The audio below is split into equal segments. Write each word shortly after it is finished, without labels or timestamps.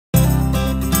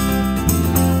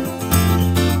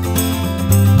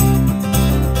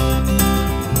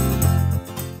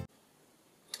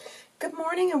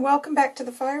and welcome back to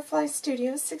the Firefly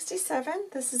Studio 67.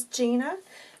 This is Gina.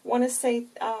 Want to say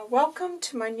welcome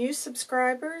to my new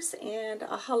subscribers and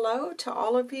a hello to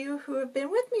all of you who have been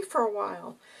with me for a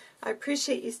while. I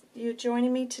appreciate you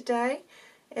joining me today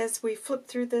as we flip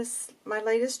through my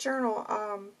latest journal.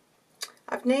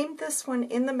 I've named this one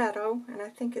In the Meadow, and I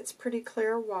think it's pretty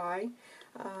clear why.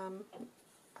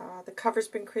 The cover's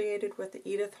been created with the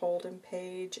Edith Holden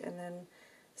page, and then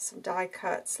some die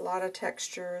cuts, a lot of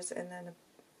textures, and then a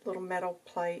little metal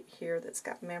plate here that's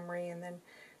got memory, and then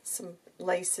some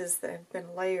laces that have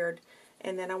been layered.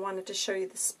 And then I wanted to show you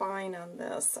the spine on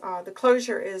this. The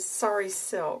closure is sari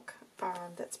silk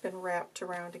that's been wrapped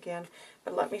around again.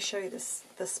 But let me show you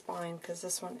the spine, because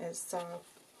this one is,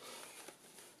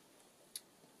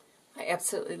 I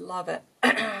absolutely love it.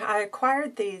 I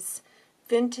acquired these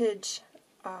vintage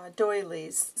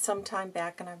doilies some time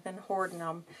back, and I've been hoarding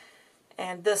them.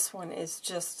 And this one is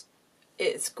just,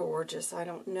 it's gorgeous. I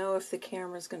don't know if the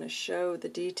camera's going to show the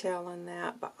detail in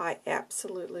that, but I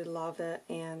absolutely love it.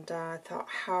 And I thought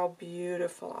how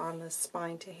beautiful on the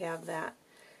spine to have that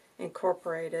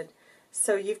incorporated.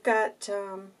 So you've got,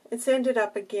 it's ended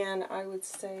up again, I would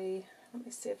say, let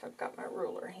me see if I've got my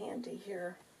ruler handy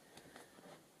here.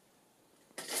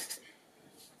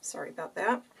 Sorry about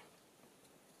that.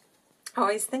 I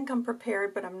always think I'm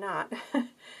prepared, but I'm not.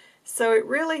 So it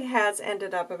really has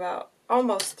ended up about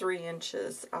almost 3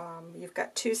 inches. You've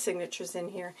got 2 signatures in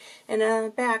here. And on the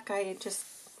back, I just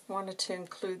wanted to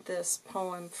include this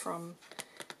poem from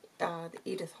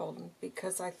Edith Holden,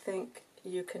 because I think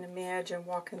you can imagine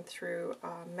walking through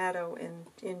Meadow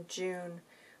in June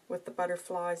with the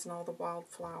butterflies and all the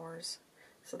wildflowers.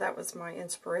 So that was my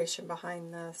inspiration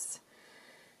behind this.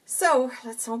 So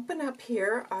let's open up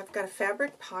here. I've got a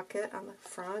fabric pocket on the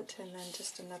front, and then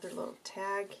just another little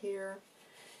tag here.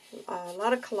 A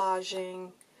lot of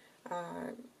collaging,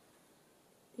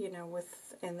 you know,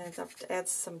 and then I've add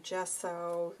some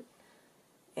gesso.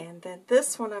 And then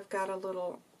this one I've got a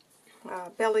little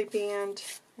belly band,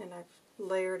 and I've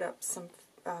layered up some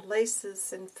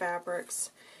laces and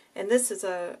fabrics. And this is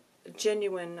a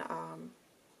genuine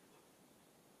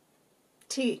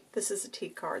tea. This is a tea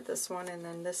card, this one, and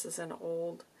then this is an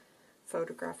old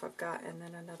photograph I've got, and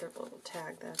then another little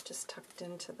tag that I've just tucked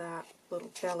into that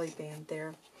little belly band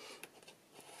there.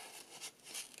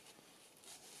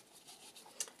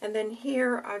 And then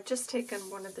here I've just taken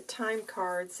one of the time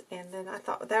cards, and then I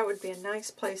thought that would be a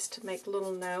nice place to make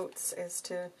little notes as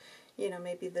to, you know,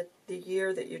 maybe the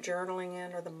year that you're journaling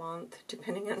in, or the month,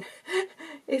 depending on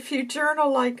if you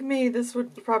journal like me, this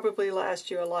would probably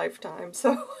last you a lifetime.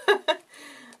 So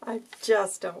I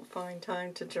just don't find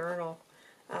time to journal.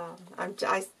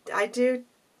 I do,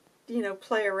 you know,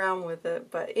 play around with it,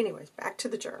 but anyways, back to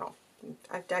the journal.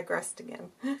 I've digressed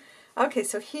again. Okay,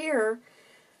 so here,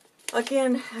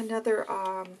 again, another,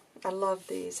 I love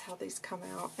these, how these come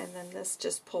out, and then this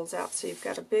just pulls out, so you've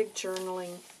got a big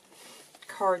journaling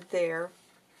card there,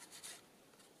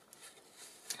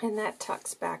 and that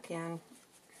tucks back in.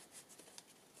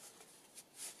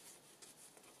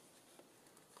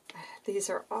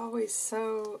 These are always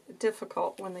so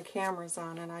difficult when the camera's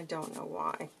on, and I don't know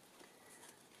why.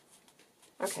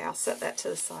 Okay, I'll set that to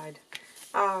the side.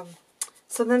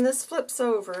 So then this flips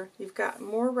over. You've got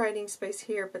more writing space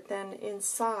here, but then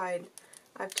inside,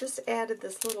 I've just added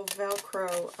this little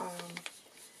Velcro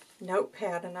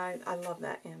notepad, and I love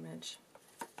that image.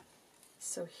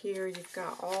 So here you've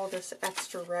got all this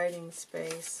extra writing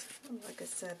space. Like I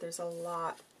said, there's a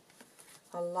lot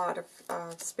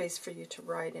of space for you to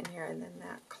write in here, and then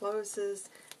that closes,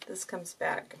 this comes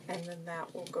back, and then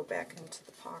that will go back into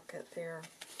the pocket there.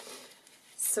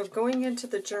 So going into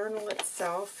the journal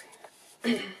itself,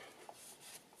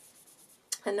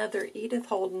 another Edith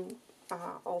Holden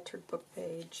altered book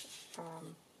page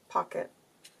pocket,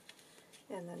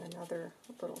 and then another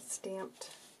little stamped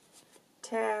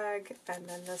tag, and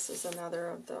then this is another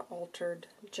of the altered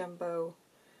jumbo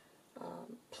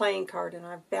playing card, and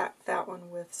I've backed that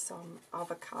one with some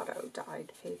avocado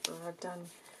dyed paper. I've done,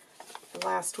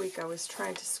 last week I was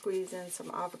trying to squeeze in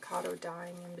some avocado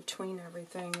dyeing in between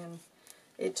everything, and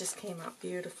it just came out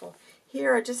beautiful.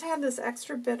 Here I just had this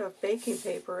extra bit of baking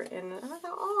paper, and I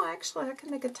thought, oh, actually I can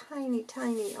make a tiny,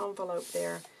 tiny envelope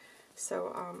there.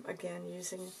 So again,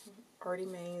 using Artie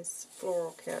Mae's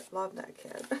floral kit. Love that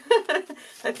kit.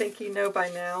 I think you know by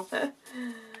now.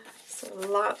 So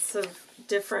lots of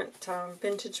different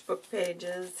vintage book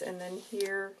pages, and then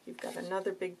here you've got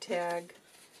another big tag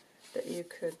that you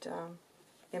could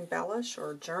embellish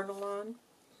or journal on.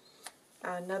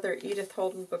 Another Edith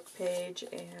Holden book page,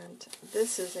 and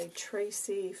this is a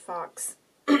Tracy Fox,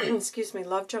 excuse me,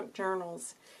 Love Junk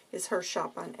Journals, is her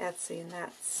shop on Etsy, and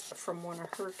that's from one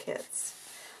of her kits.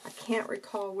 I can't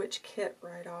recall which kit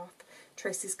right off.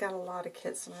 Tracy's got a lot of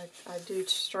kits, and I do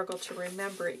struggle to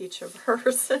remember each of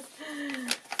hers.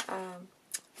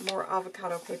 More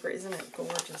avocado paper. Isn't it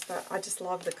gorgeous? I just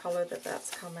love the color that's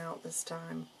come out this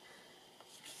time.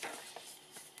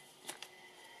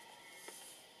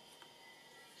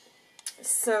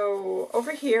 So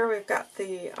over here we've got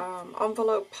the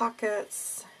envelope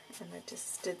pockets, and I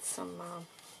just did some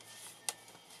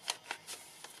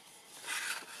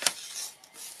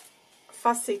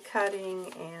fussy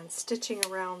cutting and stitching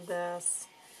around this.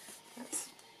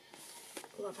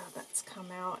 Love how that's come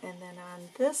out. And then on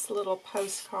this little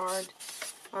postcard,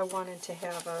 I wanted to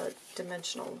have a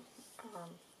dimensional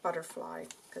butterfly,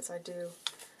 because I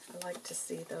like to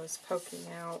see those poking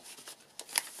out.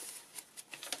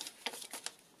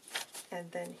 And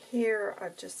then here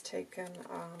I've just taken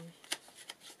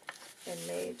and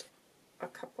made a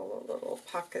couple of little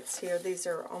pockets here. These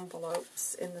are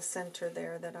envelopes in the center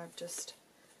there that I've just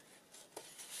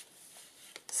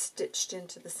stitched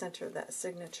into the center of that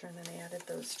signature, and then added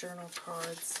those journal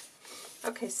cards.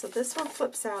 Okay, so this one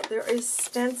flips out. There is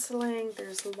stenciling.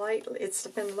 It's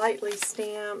been lightly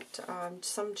stamped.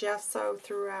 Some gesso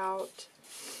throughout.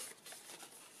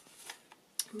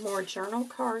 More journal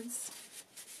cards.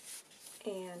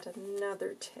 And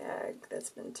another tag that's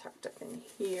been tucked up in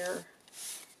here.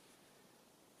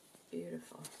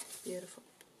 Beautiful, beautiful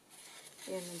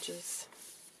images.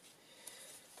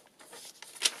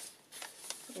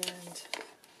 And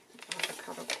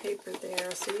avocado paper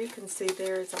there. So you can see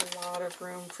there's a lot of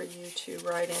room for you to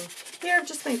write in. Here I've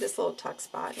just made this little tuck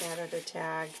spot and added a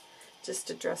tag just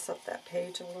to dress up that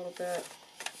page a little bit.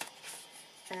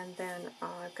 And then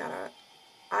I've got an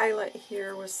eyelet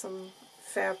here with some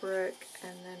fabric,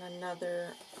 and then another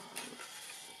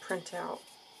printout.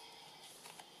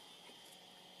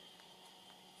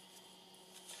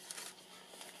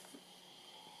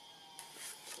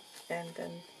 And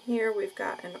then here we've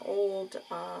got an old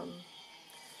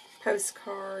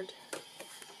postcard.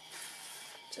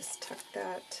 Just tuck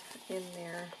that in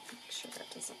there. Make sure that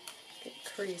doesn't get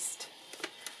creased.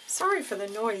 Sorry for the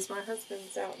noise. My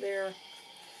husband's out there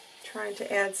trying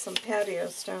to add some patio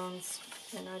stones,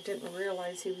 and I didn't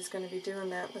realize he was going to be doing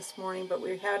that this morning. But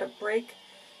we had a break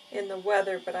in the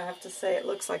weather, but I have to say it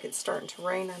looks like it's starting to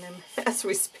rain on him as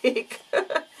we speak.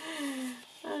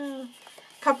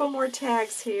 Couple more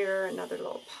tags here, another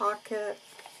little pocket,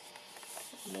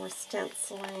 more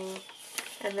stenciling,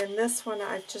 and then this one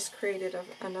I've just created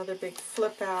another big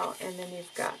flip out, and then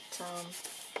you've got,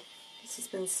 this has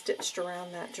been stitched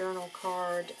around that journal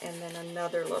card, and then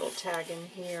another little tag in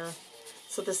here.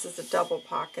 So this is a double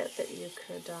pocket that you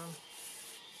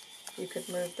could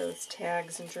move those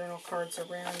tags and journal cards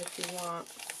around if you want.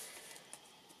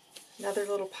 Another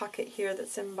little pocket here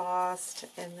that's embossed,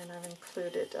 and then I've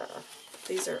included,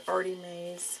 these are Artie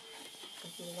Mae's.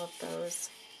 I love those.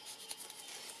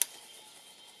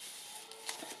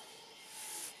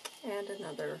 And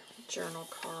another journal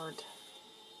card.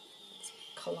 It's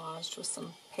collaged with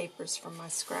some papers from my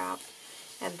scrap.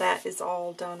 And that is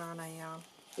all done on a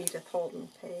Edith Holden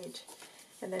page.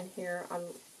 And then here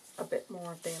a bit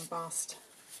more of the embossed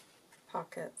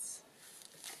pockets.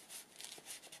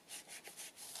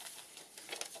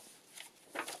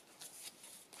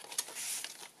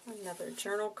 Another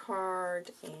journal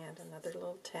card, and another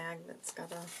little tag that's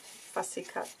got a fussy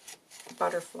cut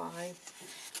butterfly.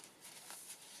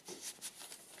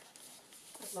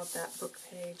 I love that book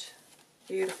page.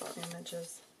 Beautiful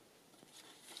images.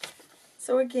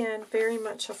 So again, very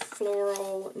much a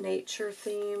floral, nature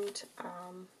themed,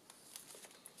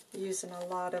 using a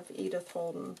lot of Edith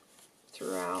Holden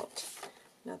throughout.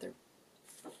 Another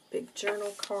big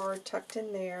journal card tucked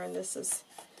in there, and this is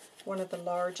one of the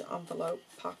large envelope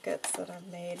pockets that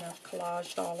I've made. I've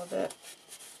collaged all of it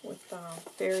with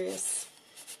various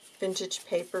vintage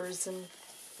papers and,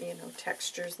 you know,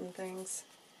 textures and things.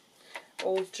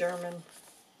 Old German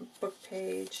book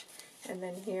page. And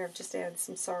then here I've just added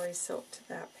some sari silk to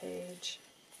that page.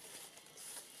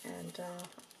 And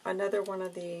another one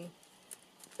of the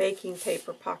baking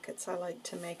paper pockets I like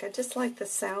to make. I just like the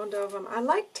sound of them. I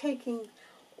like taking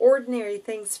ordinary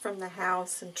things from the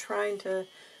house and trying to,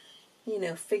 you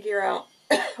know, figure out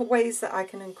ways that I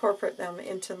can incorporate them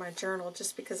into my journal,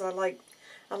 just because I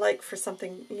like for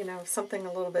something, you know, something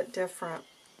a little bit different.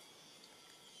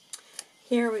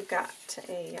 Here we've got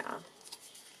a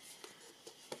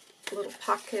little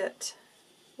pocket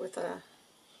with a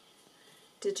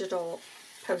digital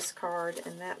postcard,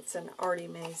 and that's an Artie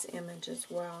Mae's image as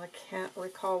well. I can't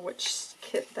recall which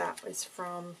kit that was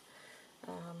from.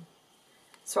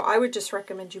 So I would just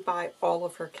recommend you buy all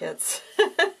of her kits.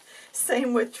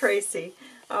 Same with Tracy,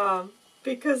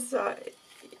 because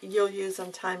you'll use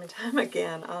them time and time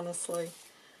again, honestly.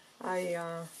 I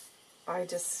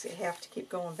just have to keep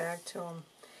going back to them.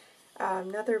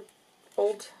 Another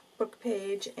old book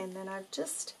page, and then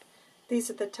these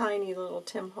are the tiny little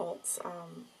Tim Holtz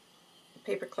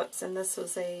paper clips, and this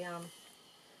was a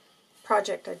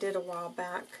project I did a while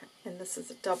back, and this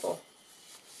is a double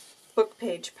book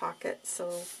page pocket,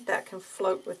 so that can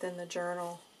float within the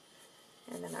journal.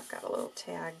 And then I've got a little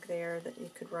tag there that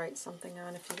you could write something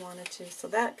on if you wanted to, so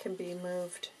that can be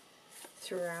moved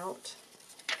throughout.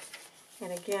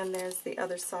 And again, there's the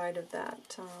other side of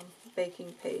that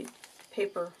baking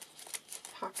paper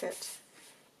pocket,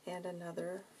 and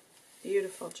another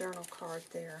beautiful journal card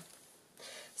there.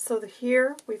 So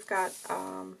here we've got,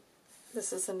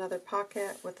 this is another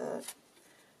pocket with a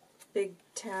big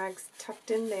tag tucked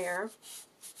in there.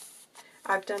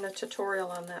 I've done a tutorial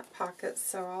on that pocket,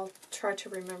 so I'll try to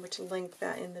remember to link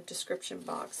that in the description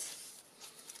box,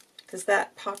 because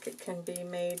that pocket can be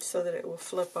made so that it will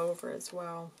flip over as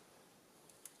well.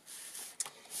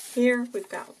 Here we've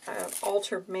got an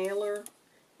altered mailer,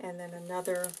 and then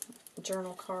another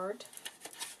journal card.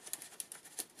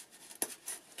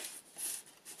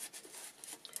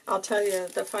 I'll tell you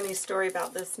the funny story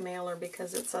about this mailer,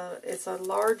 because it's a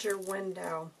larger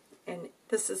window, and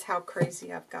this is how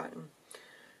crazy I've gotten.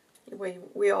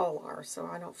 We all are, so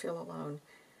I don't feel alone.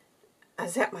 I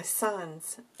was at my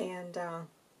son's, and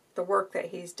the work that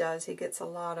he does, he gets a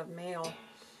lot of mail,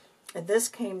 and this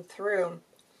came through,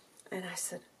 and I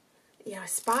said, I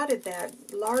spotted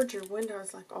that larger window. I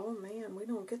was like, oh man, we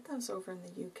don't get those over in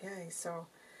the UK. So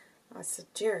I said,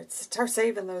 Jared, start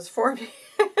saving those for me.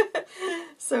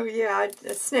 So yeah,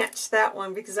 I snatched that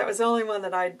one because that was the only one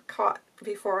that I'd caught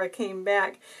before I came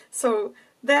back. So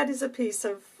that is a piece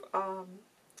of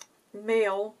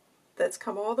mail that's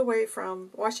come all the way from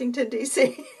Washington,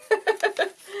 D.C.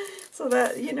 So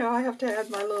that, I have to add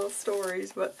my little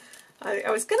stories, but I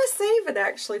was going to save it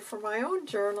actually for my own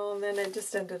journal, and then it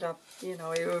just ended up,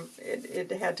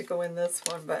 it had to go in this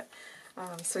one. But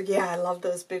so yeah, I love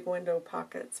those big window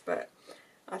pockets, but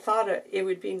I thought it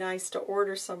would be nice to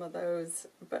order some of those,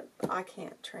 but I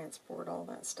can't transport all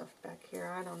that stuff back here.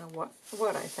 I don't know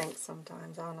what I think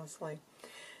sometimes, honestly.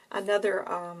 Another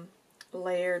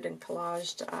layered and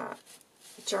collaged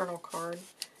journal card.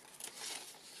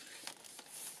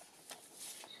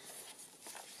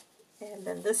 And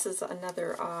then this is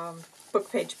another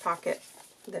book page pocket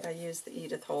that I used the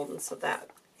Edith Holden, so that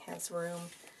has room.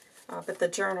 But the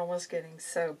journal was getting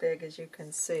so big, as you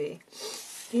can see.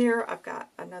 Here I've got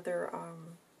another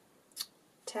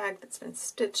tag that's been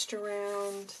stitched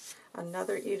around,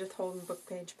 another Edith Holden book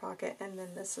page pocket, and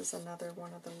then this is another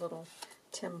one of the little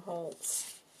Tim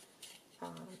Holtz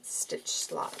stitch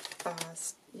slot.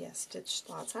 Stitch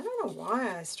slots. I don't know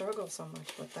why I struggle so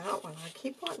much with that one. I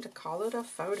keep wanting to call it a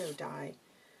photo die.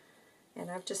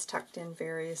 And I've just tucked in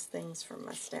various things from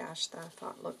my stash that I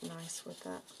thought looked nice with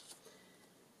that.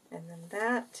 And then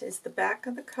that is the back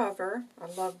of the cover. I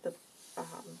love the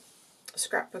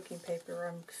scrapbooking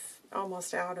paper. I'm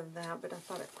almost out of that, but I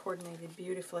thought it coordinated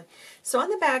beautifully. So on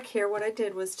the back here, what I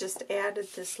did was just added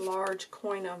this large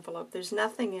coin envelope. There's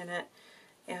nothing in it,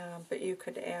 but you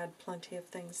could add plenty of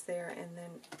things there. And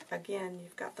then, again,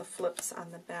 you've got the flips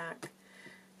on the back.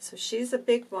 So she's a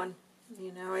big one.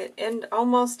 It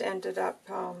almost ended up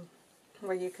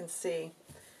where you can see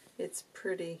it's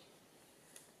pretty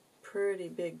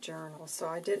big journal. So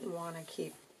I didn't want to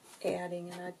keep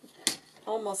adding, and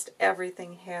almost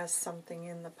everything has something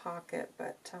in the pocket,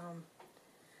 but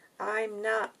I'm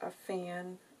not a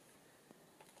fan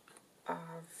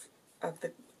of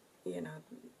the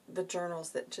the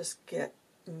journals that just get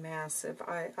massive.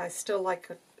 I still like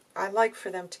for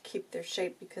them to keep their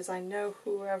shape, because I know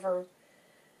whoever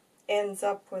ends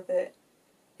up with it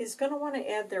is going to want to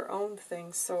add their own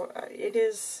things. So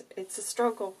it's a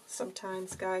struggle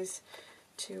sometimes, guys,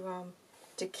 to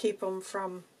keep them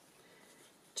from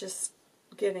just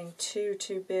getting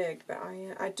too big. But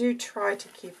I do try to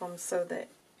keep them so that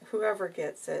whoever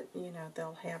gets it,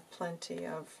 they'll have plenty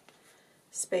of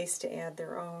space to add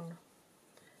their own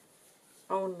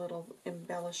little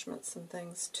embellishments and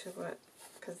things to it,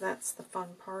 because that's the fun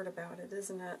part about it,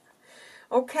 isn't it?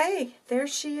 Okay, there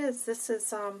she is. This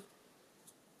is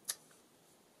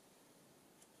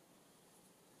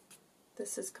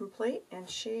complete, and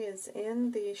she is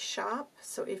in the shop.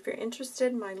 So if you're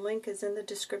interested, my link is in the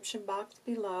description box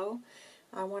below.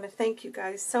 I want to thank you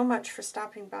guys so much for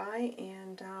stopping by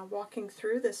and walking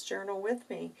through this journal with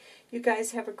me. You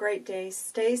guys have a great day.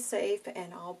 Stay safe,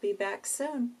 and I'll be back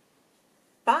soon.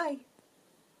 Bye.